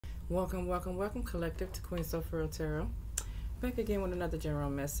Welcome, welcome, welcome, collective, to Queen Sophia Tarot. Back again with another general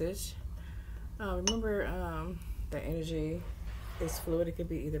message. Remember, the energy is fluid. It could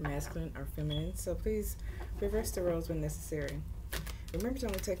be either masculine or feminine. So please reverse the roles when necessary. Remember to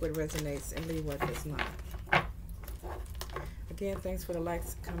only take what resonates and leave what does not. Again, thanks for the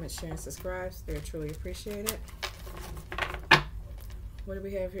likes, comments, share, and subscribes. They're truly appreciated. What do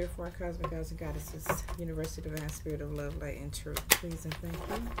we have here for our cosmic gods and goddesses? Universal Divine Spirit of Love, Light, and Truth. Please and thank you.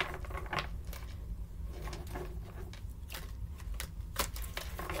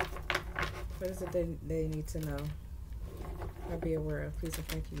 What is it they need to know or be aware of? Please and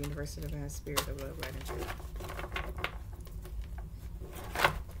thank you, Universal Divine Spirit of Love, Light, and Truth.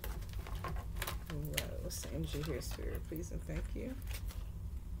 What's the energy here, Spirit? Please and thank you.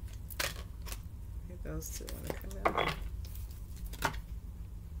 Get those two want to come out.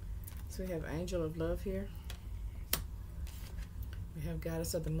 So we have Angel of Love here. We have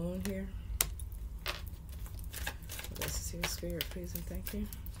Goddess of the Moon here. What else is here, Spirit? Please and thank you.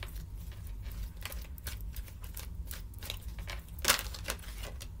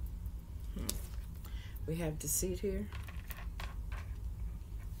 We have Deceit here.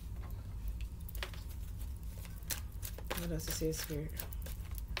 What else is here, Spirit?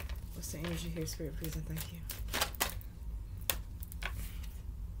 What's the energy here, Spirit? Please and thank you.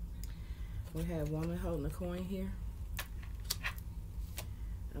 We have Woman holding a coin here.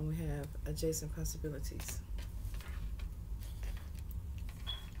 And we have Adjacent Possibilities.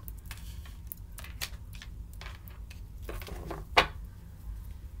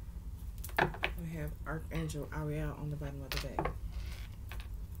 We have Archangel Ariel on the bottom of the deck.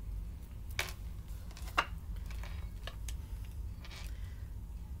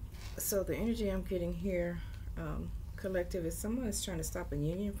 So the energy I'm getting here, collective, is someone is trying to stop a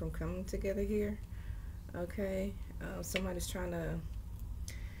union from coming together here. Okay, somebody's trying to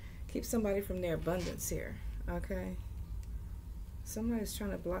keep somebody from their abundance here. Okay, somebody's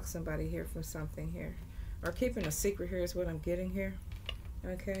trying to block somebody here from something here, or keeping a secret here is what I'm getting here.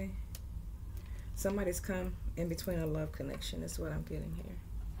 Okay, somebody's come in between a love connection is what I'm getting here.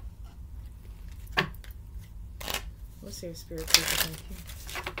 What's here, Spirit? Please, thank you.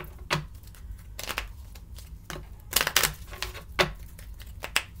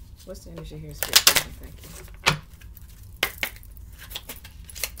 What's the energy here, Spirit? Thank you.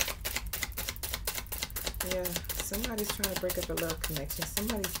 Yeah, somebody's trying to break up a love connection.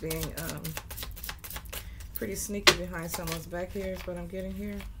 Somebody's being pretty sneaky behind someone's back here is what I'm getting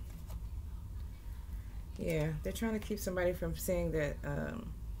here. Yeah, they're trying to keep somebody from seeing that,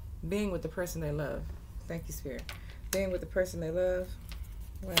 being with the person they love. Thank you, Spirit. Being with the person they love.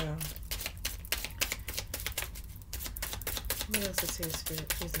 Wow. What else is here, Spirit?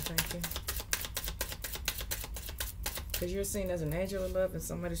 Please and thank you. Because you're seen as an angel of love and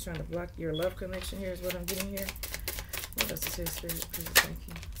somebody's trying to block your love connection here is what I'm getting here. What else is here, Spirit? Please and thank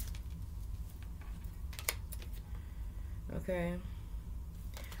you. Okay.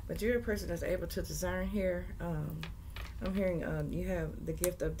 But you're a person that's able to discern here. I'm hearing you have the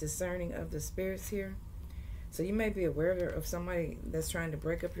gift of discerning of the spirits here. So you may be aware of somebody that's trying to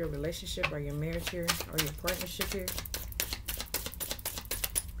break up your relationship or your marriage here or your partnership here.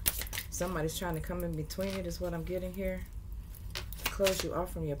 Somebody's trying to come in between it is what I'm getting here. Close you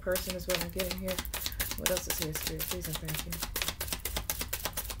off from your person is what I'm getting here. What else is here, Spirit? Please and thank you.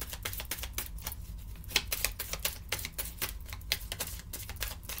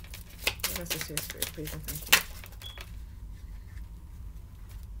 What else is here, Spirit? Please and thank you.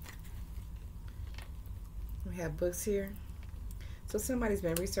 We have books here. So somebody's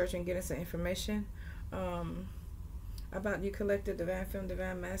been researching, getting some information about you, collective, divine femme,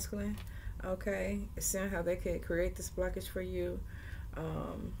 divine masculine. Okay, seeing how they could create this blockage for you.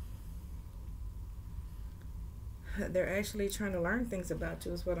 They're actually trying to learn things about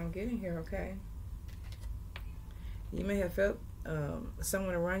you is what I'm getting here. Okay, you may have felt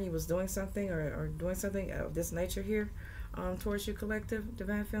someone around you was doing something or doing something of this nature here towards you, collective,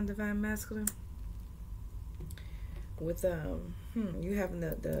 divine femme, divine masculine. With you having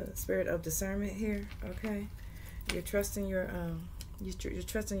the spirit of discernment here. Okay, you're trusting your you're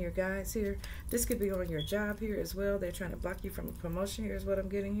trusting your guides here. This could be on your job here as well. They're trying to block you from a promotion here is what I'm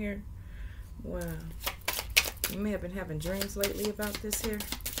getting here. Wow. You may have been having dreams lately about this here.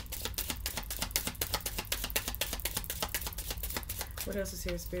 What else is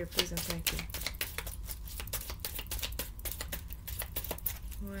here, Spirit? Please and thank you.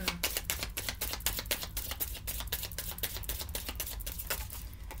 Wow.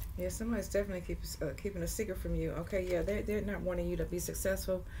 Yeah, somebody's definitely keeping a secret from you. Okay, yeah, they're not wanting you to be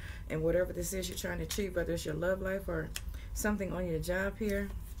successful in whatever this is you're trying to achieve, whether it's your love life or something on your job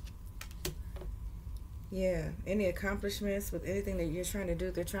here. Yeah, any accomplishments with anything that you're trying to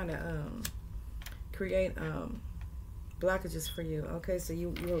do, they're trying to create blockages for you. Okay, so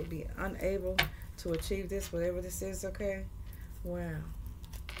you will be unable to achieve this, whatever this is. Okay, wow.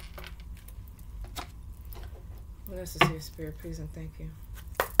 What else is here, Spirit? Please and thank you.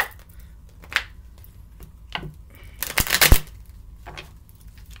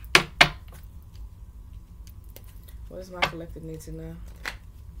 What does my collective need to know?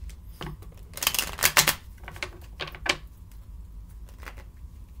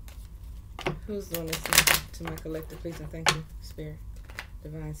 Who's doing this to my collective? Please and thank you, Spirit.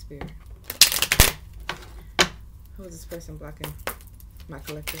 Divine Spirit. Who is this person blocking my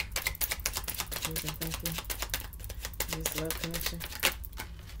collective? Please and thank you. Use love connection.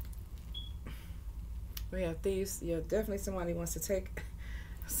 We have thieves. Yeah, definitely somebody wants to take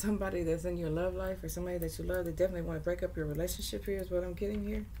somebody that's in your love life or somebody that you love. They definitely want to break up your relationship here is what I'm getting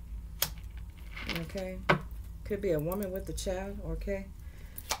here. Okay. Could be a woman with a child. Okay.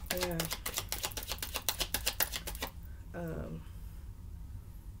 Yeah.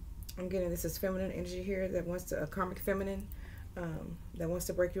 I'm getting this is feminine energy here that wants to, a karmic feminine that wants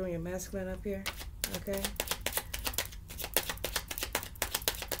to break you and your masculine up here. Okay.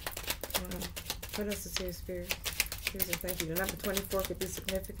 What else is here, Spirit? Please and thank you. The number 24 could be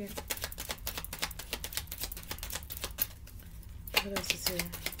significant. What else is here?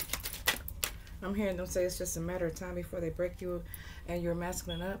 I'm hearing them say it's just a matter of time before they break you and your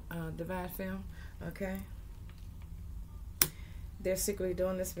masculine up, divine femme. Okay. They're secretly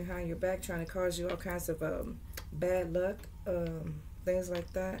doing this behind your back, trying to cause you all kinds of bad luck, things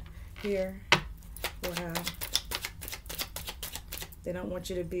like that. Here, wow. They don't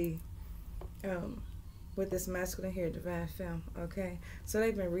want you to be with this masculine here, divine femme. Okay, so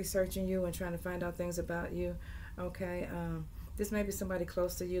they've been researching you and trying to find out things about you. Okay, this may be somebody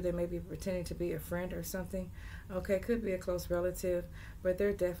close to you. They may be pretending to be a friend or something. Okay, could be a close relative, but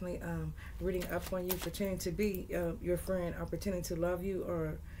they're definitely reading up on you, pretending to be your friend or pretending to love you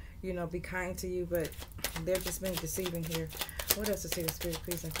or, you know, be kind to you, but they're just being deceiving here. What else is here, Spirit?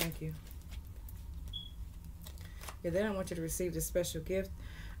 Please and thank you. Yeah, they don't want you to receive this special gift,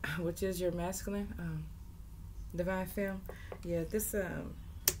 which is your masculine, divine femme. Yeah, this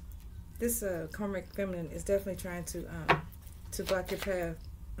karmic feminine is definitely trying to block your path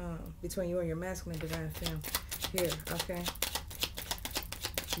between you and your masculine divine femme here. Okay,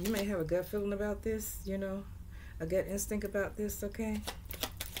 you may have a gut feeling about this, you know, a gut instinct about this. Okay,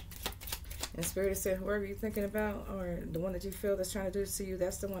 and Spirit said whoever you're thinking about or the one that you feel that's trying to do this to you,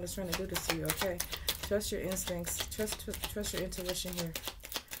 that's the one that's trying to do this to you. Okay, trust your instincts, trust your intuition here.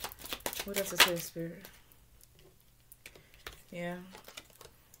 What else is here, Spirit? Yeah,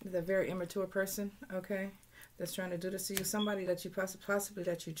 they're a very immature person. Okay, that's trying to do this to you. Somebody that you possibly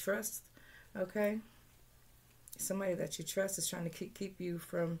that you trust. Okay, somebody that you trust is trying to keep you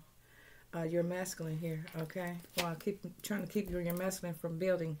from your masculine here. Okay, well, trying to keep you and your masculine from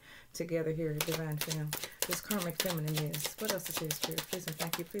building together here, divine femme. This karmic feminine is. What else is here, Spirit? Please and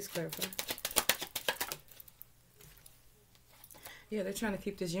thank you. Please clarify. Yeah, they're trying to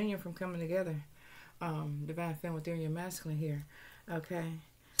keep this union from coming together. Divine femme with you and your masculine here. Okay,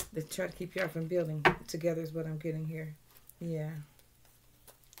 they try to keep y'all from building together is what I'm getting here. Yeah.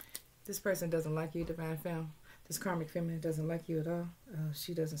 This person doesn't like you, divine femme. This karmic feminine doesn't like you at all.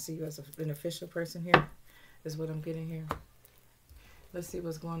 She doesn't see you as an official person here, is what I'm getting here. Let's see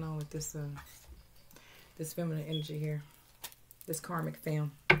what's going on with this this feminine energy here. This karmic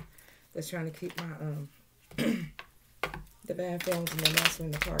femme that's trying to keep my divine femmes and my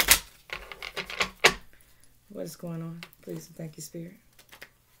masculine apart. What is going on? Please and thank you, Spirit.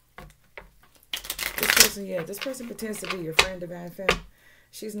 This person, yeah, this person pretends to be your friend, divine femme.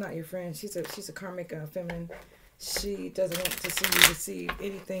 She's not your friend. She's a karmic feminine. She doesn't want to see you receive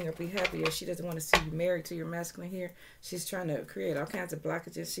anything or be happy, or she doesn't want to see you married to your masculine here. She's trying to create all kinds of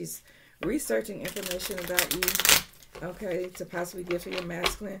blockages. She's researching information about you, okay, to possibly give to your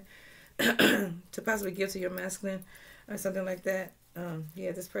masculine, to possibly give to your masculine, or something like that.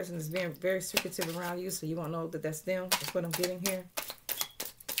 Yeah, this person is being very secretive around you, so you won't know that that's them. That's what I'm getting here.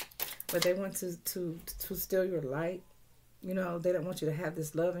 But they want to steal your light. You know, they don't want you to have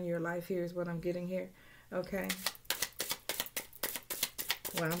this love in your life here is what I'm getting here. Okay.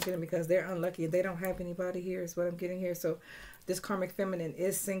 Well, I'm getting because they're unlucky. They don't have anybody here is what I'm getting here. So this karmic feminine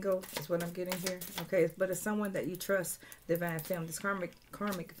is single is what I'm getting here. Okay. But it's someone that you trust, divine femme. This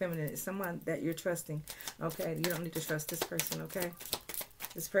karmic feminine is someone that you're trusting. Okay. You don't need to trust this person. Okay.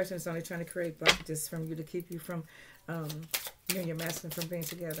 This person is only trying to create blockages from you to keep you from you and your masculine from being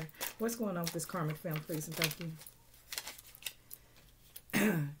together. What's going on with this karmic femme, please and thank you.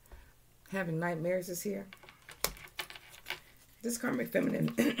 Having nightmares is here. This karmic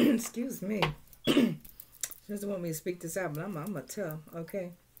feminine, excuse me. She doesn't want me to speak this out, but I'm going to tell,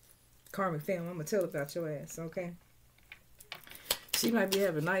 okay? Karmic fam, I'm going to tell about your ass, okay? She might be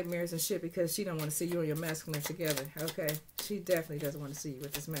having nightmares and shit because she don't want to see you and your masculine together, okay? She definitely doesn't want to see you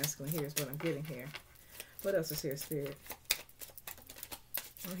with this masculine here is what I'm getting here. What else is here, Spirit?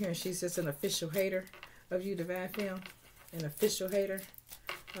 I'm hearing she's just an official hater of you, divine fam. An official hater,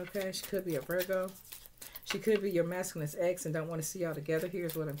 okay? She could be a Virgo. She could be your masculine's ex and don't want to see y'all together.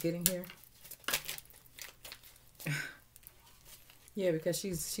 Here's what I'm getting here. Yeah, because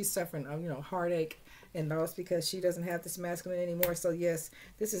she's suffering, you know, heartache and loss because she doesn't have this masculine anymore. So yes,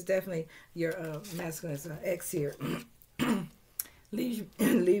 this is definitely your masculine's ex here. leave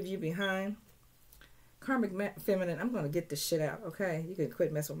you behind. Karmic feminine. I'm gonna get this shit out. Okay, you can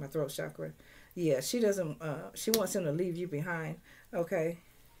quit messing with my throat chakra. Yeah, she doesn't. She wants him to leave you behind. Okay.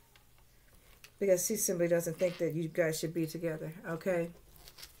 Because she simply doesn't think that you guys should be together. Okay.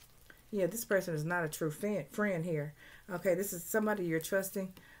 Yeah, this person is not a true friend here. Okay, this is somebody you're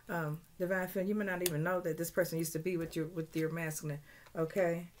trusting. Divine friend, you may not even know that this person used to be with your masculine.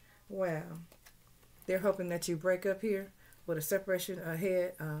 Okay. Wow. They're hoping that you break up here with a separation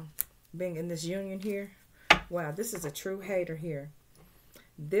ahead, being in this union here. Wow, this is a true hater here.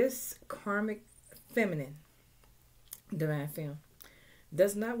 This karmic feminine, divine femme,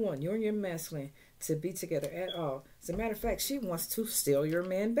 does not want you and your masculine to be together at all. As a matter of fact, she wants to steal your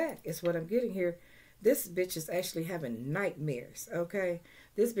man back. Is what I'm getting here. This bitch is actually having nightmares, okay?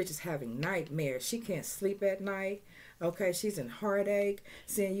 This bitch is having nightmares. She can't sleep at night, okay? She's in heartache,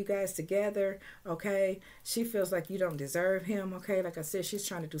 seeing you guys together, okay? She feels like you don't deserve him, okay? Like I said, she's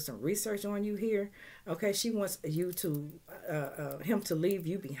trying to do some research on you here, okay? She wants you to, him to leave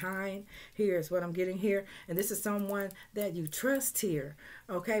you behind. Here is what I'm getting here. And this is someone that you trust here,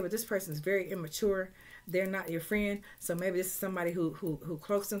 okay? But this person is very immature. They're not your friend, so maybe this is somebody who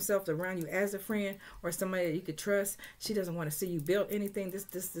cloaks themselves around you as a friend, or somebody that you could trust. She doesn't want to see you build anything.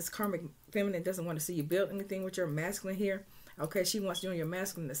 This karmic feminine doesn't want to see you build anything with your masculine here. Okay, she wants you and your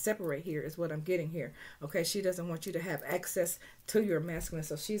masculine to separate here is what I'm getting here. Okay, she doesn't want you to have access to your masculine,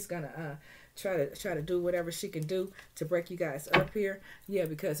 so she's gonna try to do whatever she can do to break you guys up here. Yeah,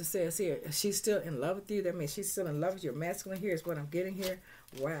 because it says here she's still in love with you. That means she's still in love with your masculine here is what I'm getting here.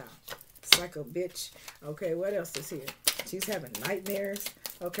 Wow. Psycho bitch. Okay, what else is here? She's having nightmares.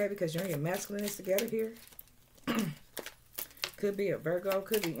 Okay, because you and your masculine is together here. Could be a Virgo,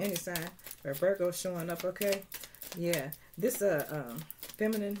 could be any sign. Or Virgo showing up, okay? Yeah. This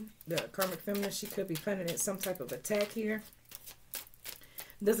feminine, the karmic feminine, she could be planning some type of attack here.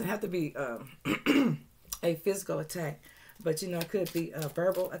 Doesn't have to be a physical attack, but you know, it could be a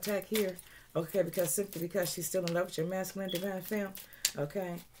verbal attack here. Okay, because simply because she's still in love with your masculine divine femme.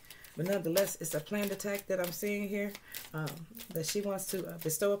 Okay. But nonetheless, it's a planned attack that I'm seeing here that she wants to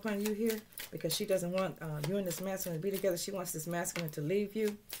bestow upon you here because she doesn't want you and this masculine to be together. She wants this masculine to leave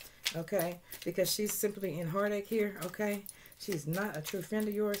you, okay, because she's simply in heartache here, okay. She's not a true friend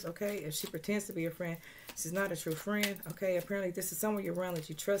of yours, okay. If she pretends to be a friend, she's not a true friend, okay. Apparently, this is someone you're around that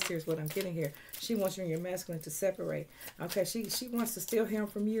you trust here is what I'm getting here. She wants you and your masculine to separate, okay. She wants to steal him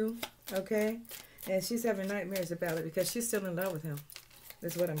from you, okay, and she's having nightmares about it because she's still in love with him.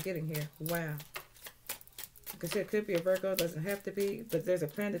 That's what I'm getting here. Wow. Because it could be a Virgo. Doesn't have to be. But there's a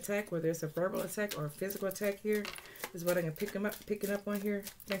planned attack where there's a verbal attack or a physical attack here. This is what I can picking up on here.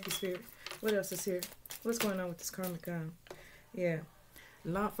 Thank you, Spirit. What else is here? What's going on with this karmic? Yeah.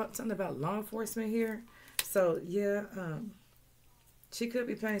 Something about law enforcement here. So, yeah. She could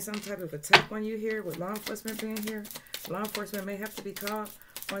be planning some type of attack on you here with law enforcement being here. Law enforcement may have to be called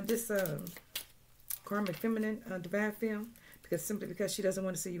on this karmic feminine divine femme. Simply because she doesn't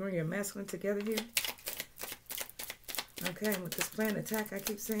want to see you and your masculine together here. Okay, with this planned attack I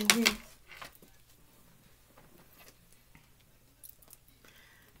keep saying here.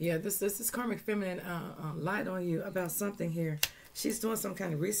 Yeah, this is karmic feminine lied on you about something here. She's doing some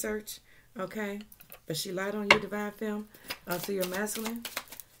kind of research, okay? But she lied on you, divine femme, to your masculine.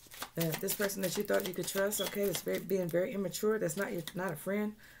 This person that you thought you could trust, okay, is being very immature. That's not a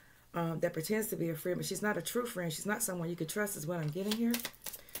friend. That pretends to be a friend, but she's not a true friend. She's not someone you can trust is what I'm getting here.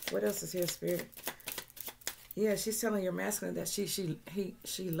 What else is here, Spirit? Yeah, she's telling your masculine that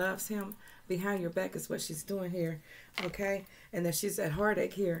she loves him behind your back is what she's doing here, okay? And that she's at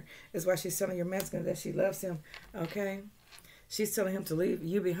heartache here is why she's telling your masculine that she loves him, okay? She's telling him to leave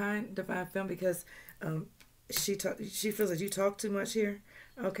you behind, divine femme, because she feels that you talk too much here,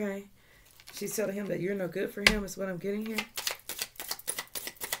 okay? She's telling him that you're no good for him is what I'm getting here.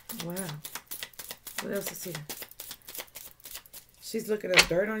 Wow. What else is here? She's looking up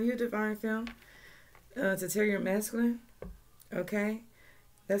dirt on you, divine femme, to tell you're masculine. Okay?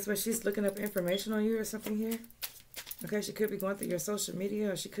 That's what she's looking up information on you or something here. Okay, she could be going through your social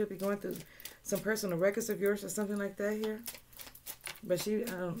media, or she could be going through some personal records of yours or something like that here. But she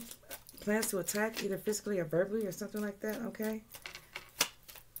plans to attack either physically or verbally or something like that, okay?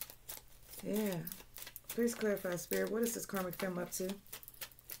 Yeah. Please clarify, Spirit. What is this karmic femme up to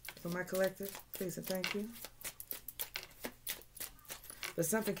for my collective? Please and thank you. But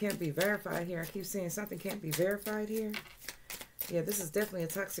something can't be verified here. I keep saying something can't be verified here. Yeah, this is definitely a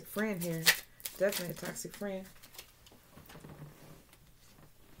toxic friend here. Definitely a toxic friend.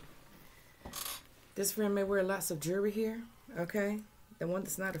 This friend may wear lots of jewelry here, okay? The one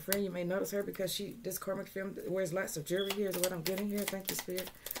that's not a friend, you may notice her because this karmic femme wears lots of jewelry here is what I'm getting here. Thank you, Spirit.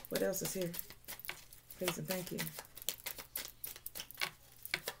 What else is here? Please and thank you.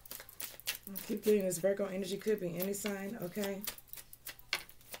 I keep getting this Virgo energy. Could be any sign, okay?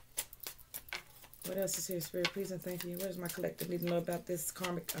 What else is here, Spirit? Please and thank you. What does my collective need to know about this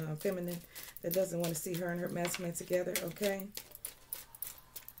karmic feminine that doesn't want to see her and her masculine together, okay?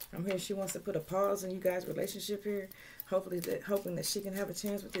 I'm here. She wants to put a pause in you guys' relationship here. Hoping that she can have a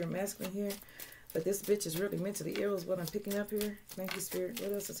chance with your masculine here. But this bitch is really mentally ill is what I'm picking up here. Thank you, Spirit.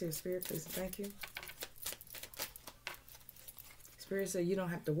 What else is here, Spirit? Please and thank you. Spirit said you don't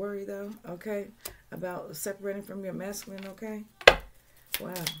have to worry, though, okay, about separating from your masculine, okay?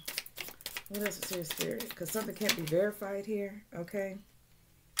 Wow. What else is here, Spirit? Because something can't be verified here, okay?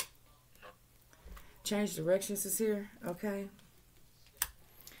 Change directions is here, okay?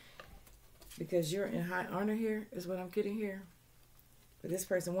 Because you're in high honor here is what I'm getting here. But this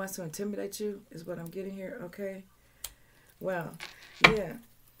person wants to intimidate you is what I'm getting here, okay? Well, yeah.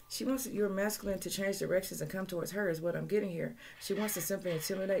 She wants your masculine to change directions and come towards her is what I'm getting here. She wants to simply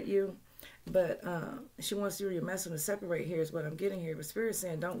intimidate you. But she wants you and your masculine to separate here is what I'm getting here. But Spirit's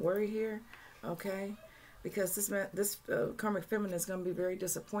saying don't worry here, okay? Because this karmic feminine is going to be very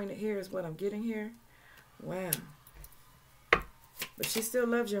disappointed here is what I'm getting here. Wow. But she still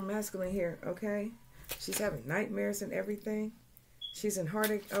loves your masculine here, okay? She's having nightmares and everything. She's in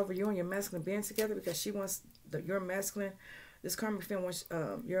heartache over you and your masculine being together because she wants your masculine, this karmic femme wants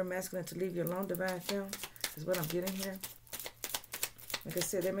your masculine to leave you alone, divine femme, is what I'm getting here. Like I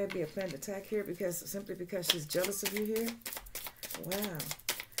said, there may be a planned attack here simply because she's jealous of you here. Wow.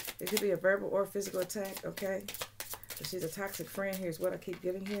 It could be a verbal or physical attack, okay? But she's a toxic friend here is what I keep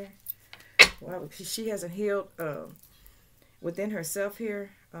getting here. Wow, she hasn't healed within herself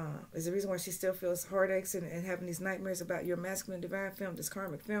here is the reason why she still feels heartaches and having these nightmares about your masculine divine femme. This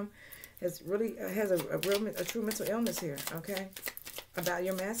karmic femme has really has a true mental illness here, okay? About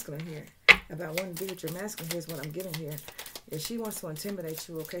your masculine here, about wanting to be with your masculine here is what I'm getting here. Yeah, she wants to intimidate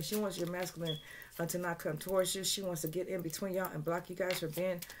you, okay? She wants your masculine to not come towards you. She wants to get in between y'all and block you guys from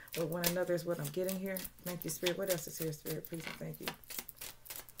being with one another is what I'm getting here. Thank you, Spirit. What else is here, Spirit? Please and thank you.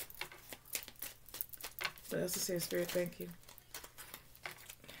 What else is here, Spirit? Thank you.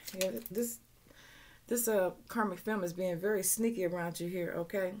 Yeah, this karmic femme is being very sneaky around you here,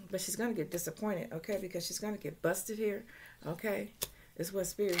 okay? But she's going to get disappointed, okay? Because she's going to get busted here, okay? It's what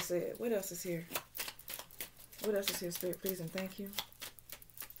Spirit said. What else is here? What else is here, Spirit? Please and thank you.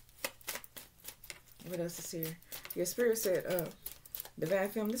 What else is here? Your Spirit said, divine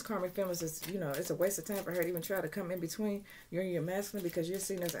femme, this karmic femme is just, you know, it's a waste of time for her to even try to come in between you and your masculine because you're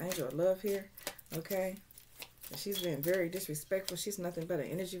seen as an angel of love here, okay? She's been very disrespectful. She's nothing but an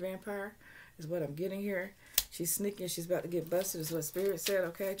energy vampire is what I'm getting here. She's sneaky. She's about to get busted is what Spirit said,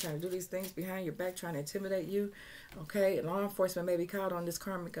 okay? Trying to do these things behind your back, trying to intimidate you, okay? Law enforcement may be called on this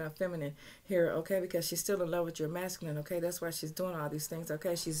karmic feminine here, okay? Because she's still in love with your masculine, okay? That's why she's doing all these things,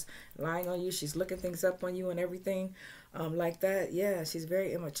 okay? She's lying on you. She's looking things up on you and everything like that. Yeah, she's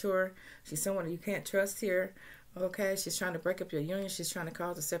very immature. She's someone you can't trust here, okay? She's trying to break up your union. She's trying to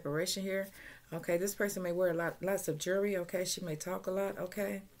cause a separation here. Okay, this person may wear lots of jewelry, okay? She may talk a lot,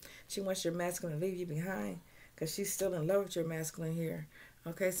 okay? She wants your masculine to leave you behind because she's still in love with your masculine here.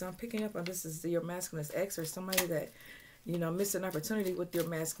 Okay, so I'm picking up on this is your masculine's ex or somebody that, you know, missed an opportunity with your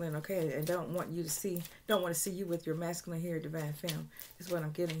masculine, okay? And don't want to see you with your masculine here, divine femme. Is what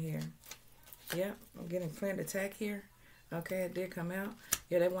I'm getting here. Yeah, I'm getting planned attack here. Okay, it did come out.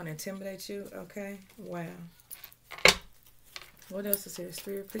 Yeah, they want to intimidate you, okay? Wow. What else is here,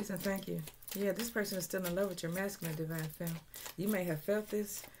 Spirit? Please and thank you. Yeah, this person is still in love with your masculine, divine femme. You may have felt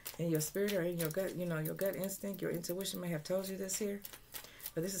this in your spirit or in your gut, you know, your gut instinct, your intuition may have told you this here.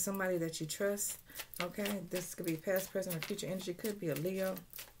 But this is somebody that you trust, okay? This could be past, present, or future energy. Could be a Leo,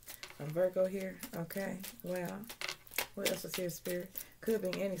 a Virgo here, okay? Wow. What else is here, Spirit? Could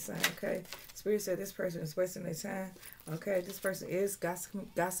be any sign, okay? Spirit said this person is wasting their time. Okay, this person is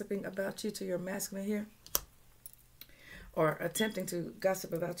gossiping about you to your masculine here. Or attempting to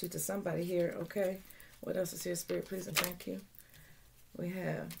gossip about you to somebody here. Okay, what else is here, Spirit? Please and thank you. We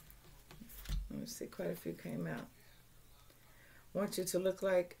have, let me see, quite a few came out. Want you to look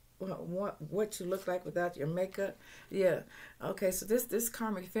like, what you look like without your makeup. Yeah. Okay, so this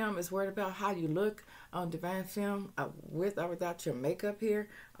karmic film is worried about how you look on divine film with or without your makeup here.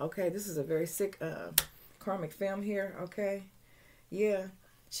 Okay, this is a very sick karmic film here. Okay. Yeah.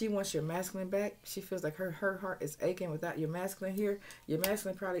 She wants your masculine back. She feels like her heart is aching without your masculine here. Your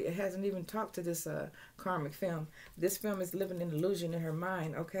masculine probably hasn't even talked to this karmic film. This film is living an illusion in her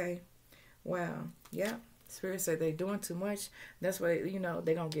mind. Okay. Wow. Yeah. Spirit said they're doing too much. That's why, you know,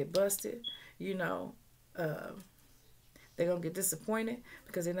 they're going to get busted. You know, they're going to get disappointed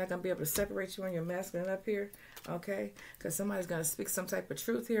because they're not going to be able to separate you and your masculine up here. Okay? Because somebody's going to speak some type of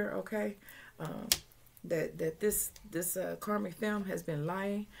truth here. Okay? That this karmic film has been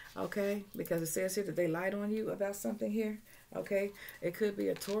lying. Okay? Because it says here that they lied on you about something here. Okay? It could be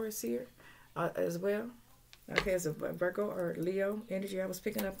a Taurus here as well. Okay, it's a Virgo or Leo energy I was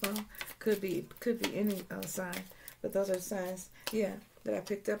picking up on. Could be any sign, but those are signs, yeah, that I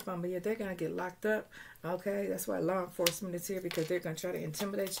picked up on. But yeah, they're gonna get locked up. Okay, that's why law enforcement is here, because they're gonna try to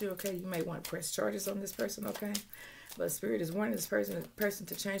intimidate you. Okay, you may want to press charges on this person. Okay, but Spirit is warning this person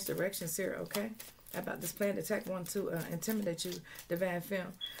to change directions here. Okay, about this planned attack, want to intimidate you, divine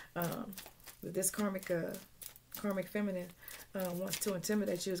femme. This karmic feminine wants to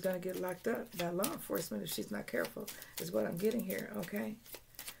intimidate you, is going to get locked up by law enforcement if she's not careful, is what I'm getting here. Okay,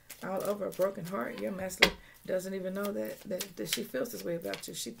 all over a broken heart. Your masculine doesn't even know that she feels this way about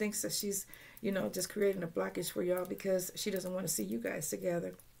you. She thinks that she's, you know, just creating a blockage for y'all because she doesn't want to see you guys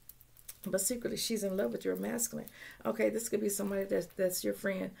together. But secretly, she's in love with your masculine. Okay, this could be somebody that's your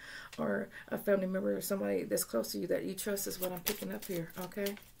friend or a family member or somebody that's close to you that you trust, is what I'm picking up here.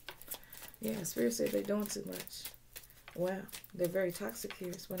 Okay. Yeah, Spirit said they're doing too much. Wow, they're very toxic here,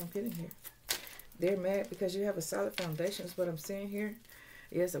 is what I'm getting here. They're mad because you have a solid foundation, is what I'm seeing here.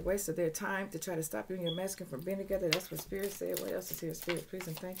 Yeah, it's a waste of their time to try to stop you and your masculine from being together. That's what Spirit said. What else is here, Spirit? Please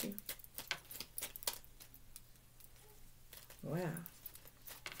and thank you. Wow.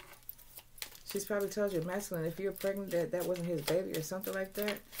 She's probably told your masculine if you're pregnant that wasn't his baby or something like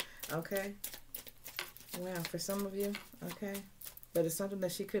that. Okay. Wow, for some of you. Okay. But it's something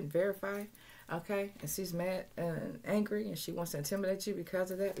that she couldn't verify. Okay, and she's mad and angry, and she wants to intimidate you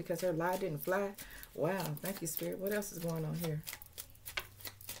because of that, because her lie didn't fly. Wow, thank you, Spirit. What else is going on here?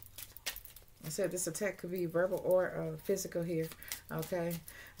 I said this attack could be verbal or physical here. Okay,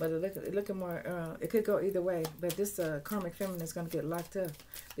 but looking more, it could go either way. But this karmic feminine is going to get locked up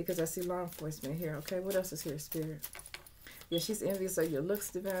because I see law enforcement here. Okay, what else is here, Spirit? Yeah, she's envious of your looks,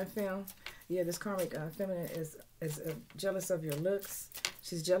 divine femme. Yeah, this karmic feminine is jealous of your looks.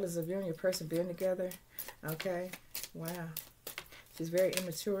 She's jealous of you and your person being together. Okay. Wow. She's very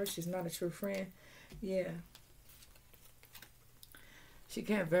immature. She's not a true friend. Yeah. She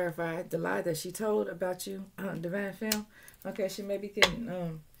can't verify the lie that she told about you, divine femme. Okay, she may be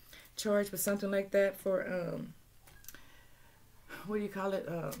getting charged with something like that for, what do you call it?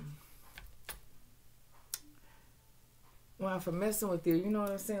 Well, for messing with you, you know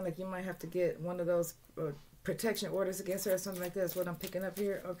what I'm saying? Like, you might have to get one of those protection orders against her or something like that, is what I'm picking up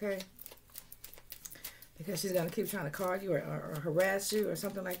here. Okay, because she's going to keep trying to call you or harass you or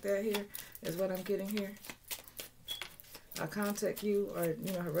something like that here, is what I'm getting here. I'll contact you or,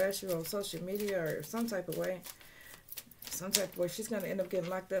 you know, harass you on social media or some type of way. Some type of way. She's going to end up getting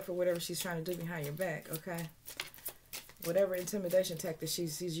locked up for whatever she's trying to do behind your back. Okay, whatever intimidation tactic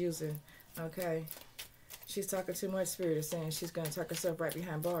she's using. Okay, she's talking too much. Spirit is saying she's going to tuck herself right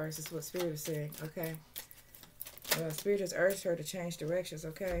behind bars. That's what Spirit is saying. Okay. Spirit has urged her to change directions.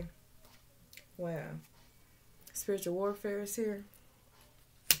 Okay. Wow. Spiritual warfare is here.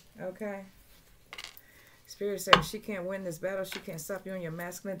 Okay. Spirit says she can't win this battle. She can't stop you and your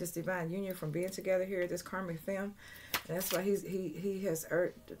masculine, this divine union, from being together here. This karmic femme. And that's why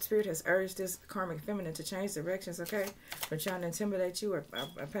Spirit has urged this karmic feminine to change directions. Okay. From trying to intimidate you or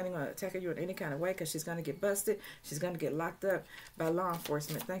planning on attacking you in any kind of way, because she's going to get busted. She's going to get locked up by law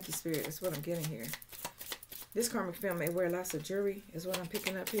enforcement. Thank you, Spirit. That's what I'm getting here. This karmic femme may wear lots of jewelry, is what I'm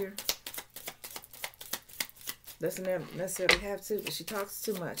picking up here. Doesn't necessarily have to, but she talks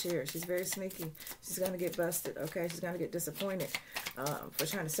too much here. She's very sneaky. She's going to get busted, okay? She's going to get disappointed for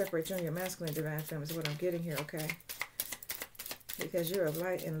trying to separate you and your masculine, divine femme, is what I'm getting here, okay? Because you're of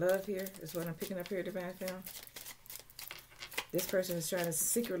light and love here, is what I'm picking up here, divine femme. This person is trying to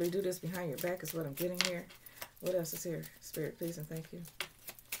secretly do this behind your back, is what I'm getting here. What else is here? Spirit, please and thank you.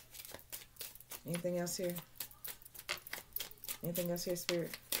 Anything else here? Anything else here,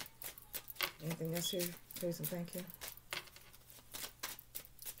 Spirit? Anything else here? Please and thank you.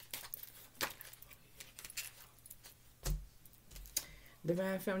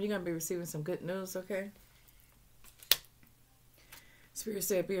 Divine Family, you're going to be receiving some good news, okay? Spirit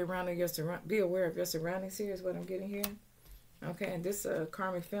said be aware of your surroundings here is what I'm getting here. Okay, and this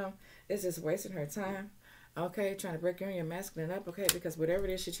karmic film is just wasting her time. Okay, trying to break you and your masculine up, okay? Because whatever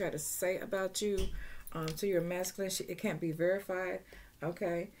it is she tried to say about you to your masculine, it can't be verified,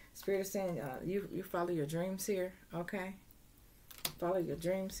 okay? Spirit is saying you follow your dreams here, okay? Follow your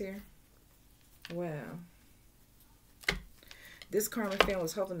dreams here. Wow. This karmic fan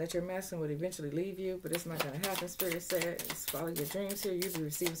was hoping that your masculine would eventually leave you, but it's not going to happen. Spirit said, just follow your dreams here. You'll be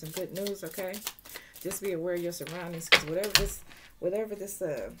receiving some good news, okay? Just be aware of your surroundings, because whatever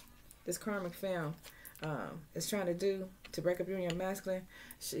this karmic fan is trying to do to break up you and your masculine,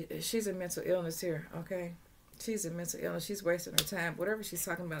 she's a mental illness here, okay? She's a mental illness. She's wasting her time. Whatever she's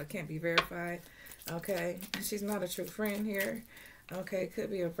talking about, it can't be verified, okay? She's not a true friend here, okay? It could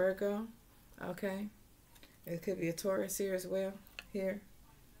be a Virgo, okay? It could be a Taurus here as well, here.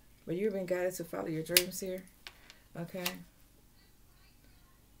 But you've been guided to follow your dreams here, okay?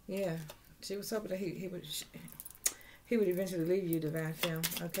 Yeah, she was hoping that he would eventually leave you, Divine Femme,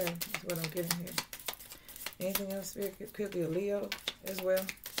 okay? That's what I'm getting here. Anything else, Spirit? It could be a Leo as well.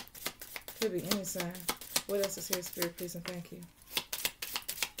 Could be any sign. What else is here, Spirit? Please and thank you.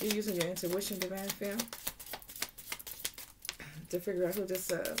 You're using your intuition, Divine Femme, to figure out who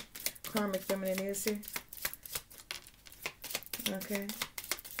this karmic feminine is here. Okay.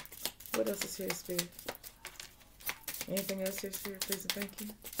 What else is here, Spirit? Anything else here, Spirit? Please and thank you.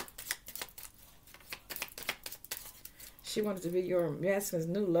 She wanted to be your masculine's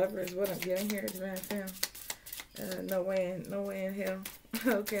new lover is what I'm getting here, Divine Femme. No way in hell.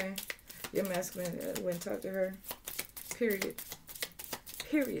 Okay. Your masculine wouldn't talk to her. Period.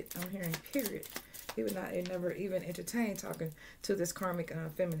 Period. I'm hearing period. He would never even entertain talking to this karmic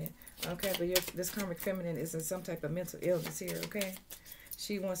feminine. Okay, but this karmic feminine is in some type of mental illness here, okay?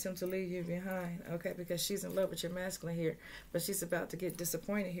 She wants him to leave you behind, okay, because she's in love with your masculine here. But she's about to get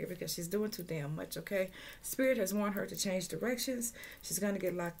disappointed here because she's doing too damn much, okay? Spirit has warned her to change directions. She's going to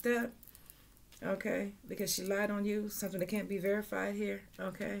get locked up, okay, because she lied on you, something that can't be verified here,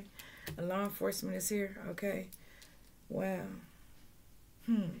 okay? And law enforcement is here, okay? Wow.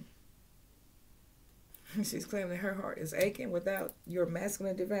 She's claiming that her heart is aching without your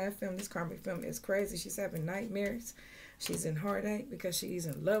masculine Divine Femme. This karmic feminine is crazy. She's having nightmares. She's in heartache because she's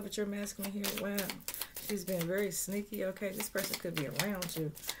in love with your masculine here. Wow. She's been very sneaky, okay? This person could be around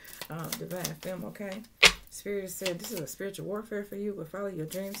you, Divine Femme, okay? Spirit has said this is a spiritual warfare for you, but follow your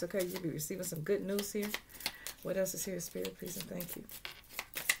dreams, okay? You'll be receiving some good news here. What else is here, Spirit? Please and thank you.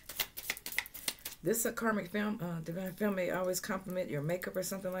 This karmic femme, Divine Femme may always compliment your makeup or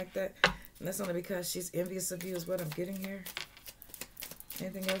something like that. And that's only because she's envious of you is what I'm getting here.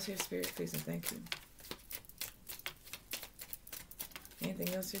 Anything else here, Spirit? Please and thank you.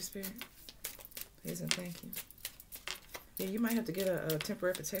 Anything else here, Spirit? Please and thank you. Yeah, you might have to get a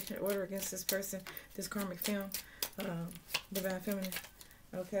temporary protection order against this person, this karmic femme, Divine Feminine.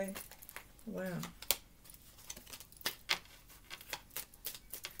 Okay? Wow.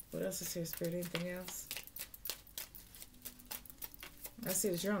 What else is here, Spirit? Anything else? I see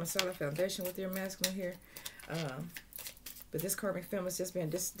that you're on a solid foundation with your masculine here. But this karmic femme is just being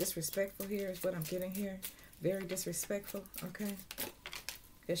disrespectful here is what I'm getting here. Very disrespectful, okay?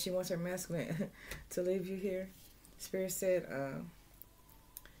 Because she wants her masculine to leave you here. Spirit said,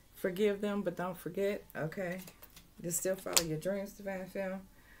 forgive them, but don't forget, okay? Just still follow your dreams, Divine Femme,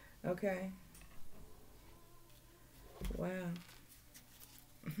 okay? Wow.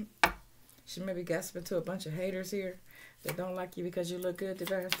 She may be gossiping to a bunch of haters here that don't like you because you look good,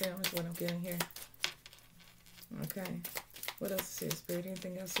 Divine Femme, is what I'm getting here. Okay. What else is here, Spirit?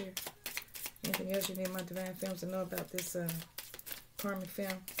 Anything else here? Anything else you need my Divine Femmes to know about this karmic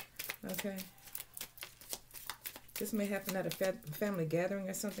femme? Okay. This may happen at a family gathering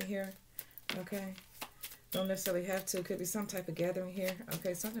or something here. Okay. Don't necessarily have to. Could be some type of gathering here.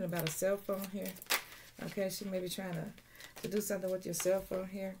 Okay. Something about a cell phone here. Okay. She may be trying to do something with your cell phone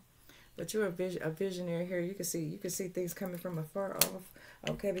here. But you're a visionary here. You can see things coming from afar off.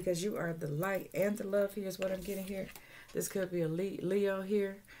 Okay, because you are the light and the love here is what I'm getting here. This could be a Leo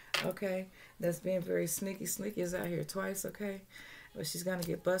here. Okay, that's being very sneaky. Sneaky is out here twice. Okay, but she's gonna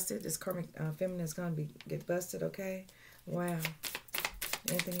get busted. This karmic feminine is gonna get busted. Okay, wow.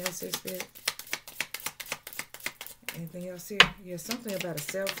 Anything else here, Spirit? Anything else here? Yeah, something about a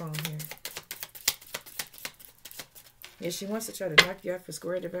cell phone here. Yeah, she wants to try to knock you out for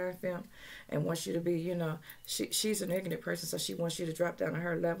square, divine femme, and wants you to be, you know, she's an ignorant person, so she wants you to drop down to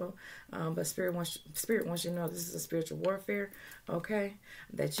her level. But spirit wants you to know this is a spiritual warfare, okay?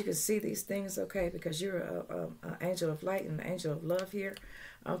 That you can see these things, okay? Because you're an angel of light and an angel of love here,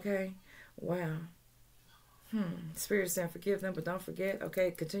 okay? Wow. Spirit is saying forgive them, but don't forget,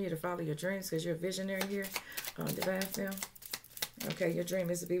 okay? Continue to follow your dreams because you're a visionary here, divine femme. Okay, your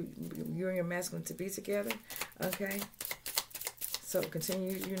dream is to be, you and your masculine to be together, okay? So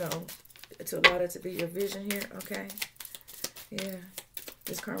continue, you know, to allow that to be your vision here, okay? Yeah.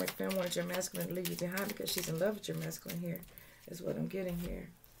 This karmic femme wanted your masculine to leave you behind because she's in love with your masculine here, is what I'm getting here.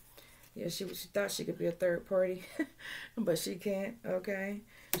 Yeah, she thought she could be a third party, but she can't, okay?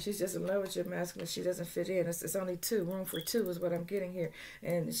 She's just in love with your masculine. She doesn't fit in. It's only two. Room for two is what I'm getting here.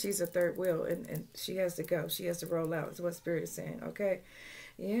 And she's a third wheel, and she has to go. She has to roll out, is what Spirit is saying, okay?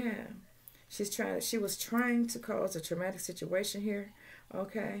 Yeah. She was trying to cause a traumatic situation here,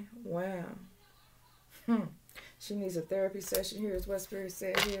 okay? Wow. She needs a therapy session here, is what Spirit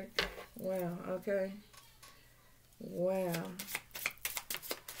said here. Wow, okay? Wow.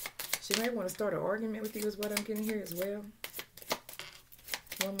 She may want to start an argument with you is what I'm getting here as well.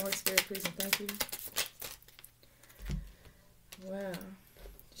 One more, Spirit, please, and thank you. Wow.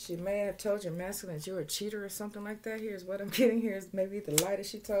 She may have told your masculine that you're a cheater or something like that. Here's what I'm getting here. Is maybe the lie that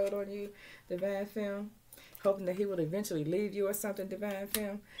she told on you, divine femme. Hoping that he will eventually leave you or something, divine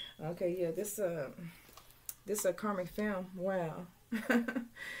femme. Okay, yeah, this karmic femme, wow.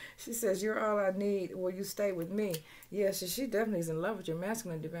 She says, you're all I need. Will you stay with me? Yeah, she definitely is in love with your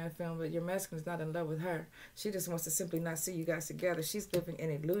masculine, divine femme, but your masculine is not in love with her. She just wants to simply not see you guys together. She's living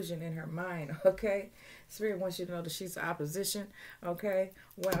an illusion in her mind, okay? Spirit wants you to know that she's opposition, okay?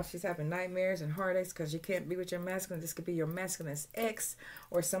 Wow, she's having nightmares and heartaches because you can't be with your masculine. This could be your masculine's ex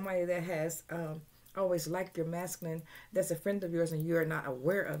or somebody that has always liked your masculine that's a friend of yours and you're not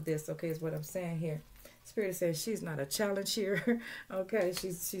aware of this, okay, is what I'm saying here. Spirit says she's not a challenge here, okay?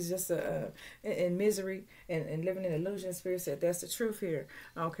 She's just in misery and living in illusion. Spirit said that's the truth here,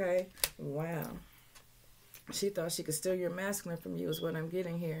 okay? Wow. She thought she could steal your masculine from you is what I'm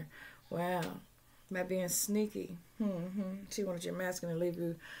getting here. Wow. By being sneaky. She wanted your masculine to leave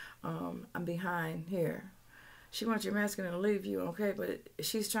you behind here. She wants your masculine to leave you, okay? But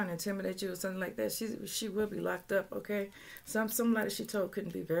she's trying to intimidate you or something like that. She will be locked up, okay? Some letter she told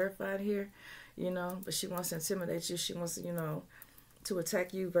couldn't be verified here, you know, but she wants to intimidate you. She wants, you know, to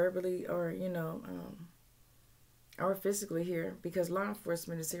attack you verbally or, you know, or physically here because law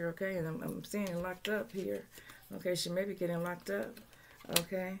enforcement is here, okay? And I'm seeing locked up here. Okay, she may be getting locked up.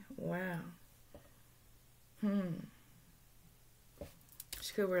 Okay, wow.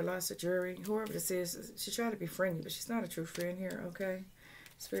 She could wear lots of jewelry. Whoever this is, she tried to befriend you, but she's not a true friend here, okay?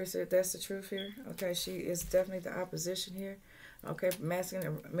 Spirit said that's the truth here. Okay, she is definitely the opposition here. Okay,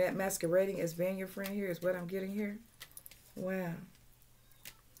 masquerading as being your friend here is what I'm getting here. Wow.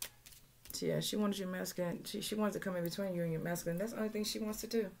 Yeah, she wanted your masculine. She wants to come in between you and your masculine. That's the only thing she wants to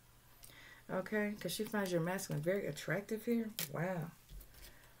do. Okay, because she finds your masculine very attractive here. Wow.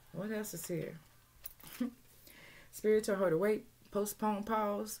 What else is here? Spirit told her to wait, postpone,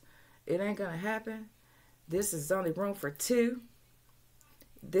 pause. It ain't going to happen. This is only room for two.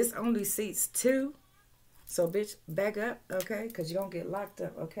 This only seats two. So, bitch, back up, okay? Because you're going to get locked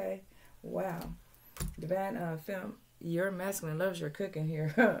up, okay? Wow. Divine femme, your masculine loves your cooking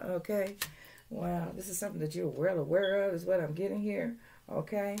here, okay? Wow. This is something that you're well aware of is what I'm getting here,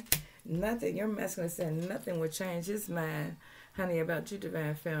 okay? Nothing. Your masculine is saying nothing will change his mind, honey, about you,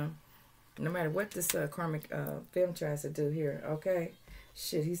 divine femme. No matter what this karmic femme tries to do here, okay?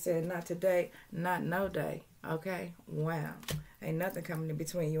 Shit, he said not today, not no day, okay? Wow. Ain't nothing coming in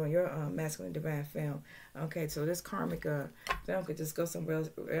between you and your masculine divine femme. Okay, so this karmic femme could just go somewhere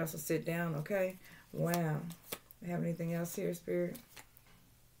else and sit down, okay? Wow. Have anything else here, Spirit?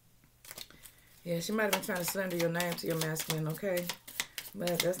 Yeah, she might have been trying to slander your name to your masculine, okay?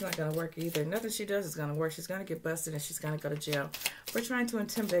 But that's not going to work either. Nothing she does is going to work. She's going to get busted and she's going to go to jail. We're trying to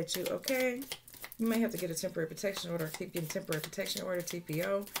intimidate you, okay? You may have to get a temporary protection order, keep getting temporary protection order,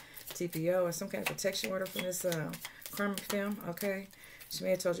 TPO, or some kind of protection order from this karmic femme, okay? She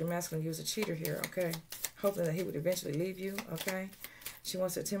may have told your masculine you was a cheater here, okay? Hoping that he would eventually leave you, okay? She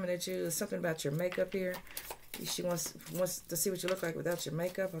wants to intimidate you. There's something about your makeup here. She wants to see what you look like without your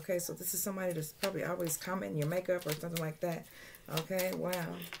makeup, okay? So this is somebody that's probably always commenting your makeup or something like that, okay?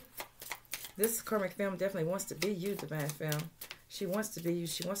 Wow. This karmic femme definitely wants to be you, divine femme. She wants to be you.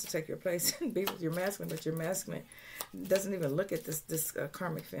 She wants to take your place and be with your masculine, but your masculine doesn't even look at this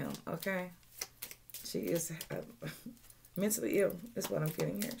karmic femme, okay? She is mentally ill, is what I'm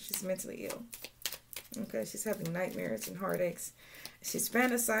getting here. She's mentally ill. Okay, she's having nightmares and heartaches. She's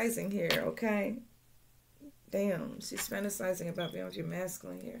fantasizing here, okay? Damn, she's fantasizing about being with your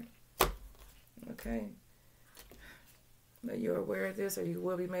masculine here. Okay? But you're aware of this, or you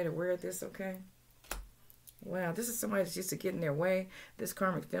will be made aware of this, okay? Wow, this is somebody that's used to get in their way. This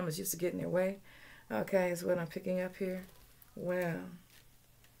karmic film is used to get in their way. Okay, is what I'm picking up here. Wow.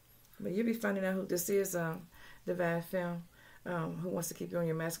 But you'll be finding out who this is, Divine Film, who wants to keep you and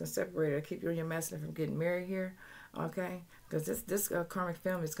your masculine separated, or keep you and your masculine from getting married here. Okay? Because this karmic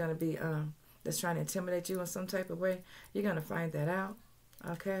film is going to be, that's trying to intimidate you in some type of way. You're going to find that out.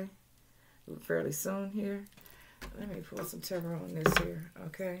 Okay? Fairly soon here. Let me pull some tarot on this here.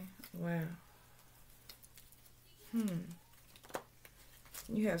 Okay? Wow.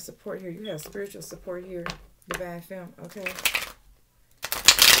 You have support here. You have spiritual support here, Divine Film. Okay?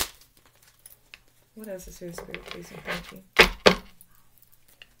 What else is here, Spirit, please, and thank you.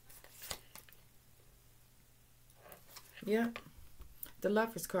 Yeah. The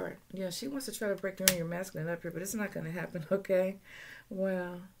Lover's card. Yeah, she wants to try to break you and your masculine up here, but it's not going to happen, okay?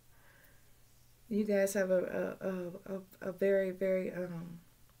 Wow. You guys have a very, very,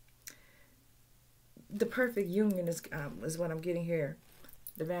 the perfect union is what I'm getting here.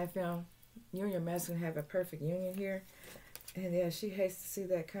 Divine Film, you and your masculine have a perfect union here. And yeah, she hates to see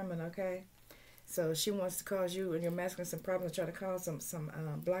that coming, okay? So she wants to cause you and your masculine some problems, try to cause some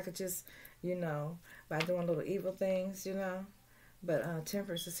blockages, you know, by doing little evil things, you know. But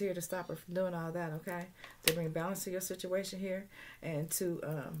Temperance is here to stop her from doing all that, okay? To bring balance to your situation here, and to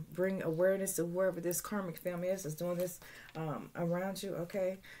bring awareness to wherever this karmic film is that's doing this around you,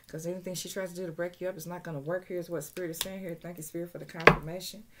 okay? Because anything she tries to do to break you up is not going to work. Here's what Spirit is saying here. Thank you, Spirit, for the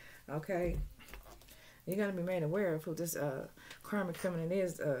confirmation, okay? You're going to be made aware of who this karmic feminine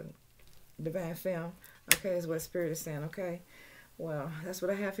is, Divine Film, okay, is what Spirit is saying, okay? Well, that's what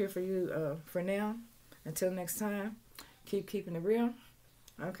I have here for you for now. Until next time. Keep keeping it real,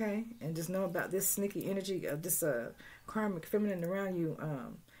 okay? And just know about this sneaky energy of this karmic feminine around you,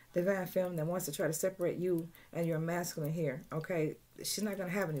 Divine Film, that wants to try to separate you and your masculine here, okay? She's not going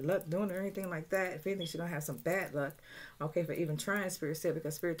to have any luck doing it or anything like that. If anything, she's going to have some bad luck, okay, for even trying, Spirit said,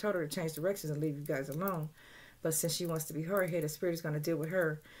 because Spirit told her to change directions and leave you guys alone. But since she wants to be hard-headed, Spirit is going to deal with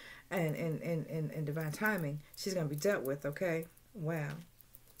her, and in divine timing, she's going to be dealt with, okay? Wow.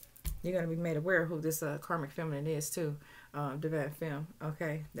 You're going to be made aware of who this karmic feminine is, too, Divine Film,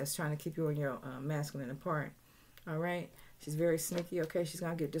 okay? That's trying to keep you and your masculine apart, all right? She's very sneaky, okay? She's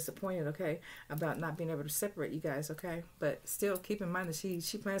going to get disappointed, okay, about not being able to separate you guys, okay? But still, keep in mind that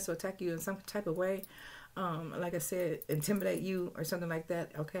she plans to attack you in some type of way. Like I said, intimidate you or something like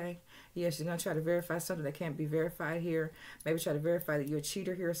that, okay? Yeah, she's going to try to verify something that can't be verified here. Maybe try to verify that you're a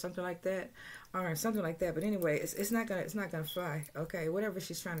cheater here or something like that. Or something like that. But anyway, it's not gonna fly, okay? Whatever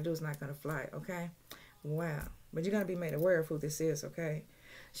she's trying to do is not going to fly, okay? Wow. But you're going to be made aware of who this is, okay?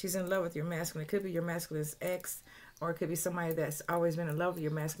 She's in love with your masculine. It could be your masculine's ex, or it could be somebody that's always been in love with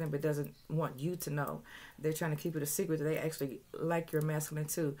your masculine but doesn't want you to know. They're trying to keep it a secret that they actually like your masculine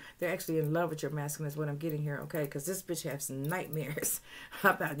too. They're actually in love with your masculine is what I'm getting here, okay? Because this bitch has nightmares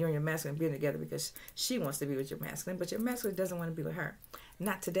about you and your masculine being together because she wants to be with your masculine, but your masculine doesn't want to be with her.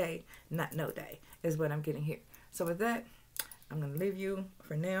 Not today, not no day, is what I'm getting here. So with that, I'm going to leave you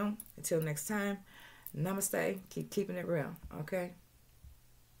for now. Until next time, namaste. Keep keeping it real, okay?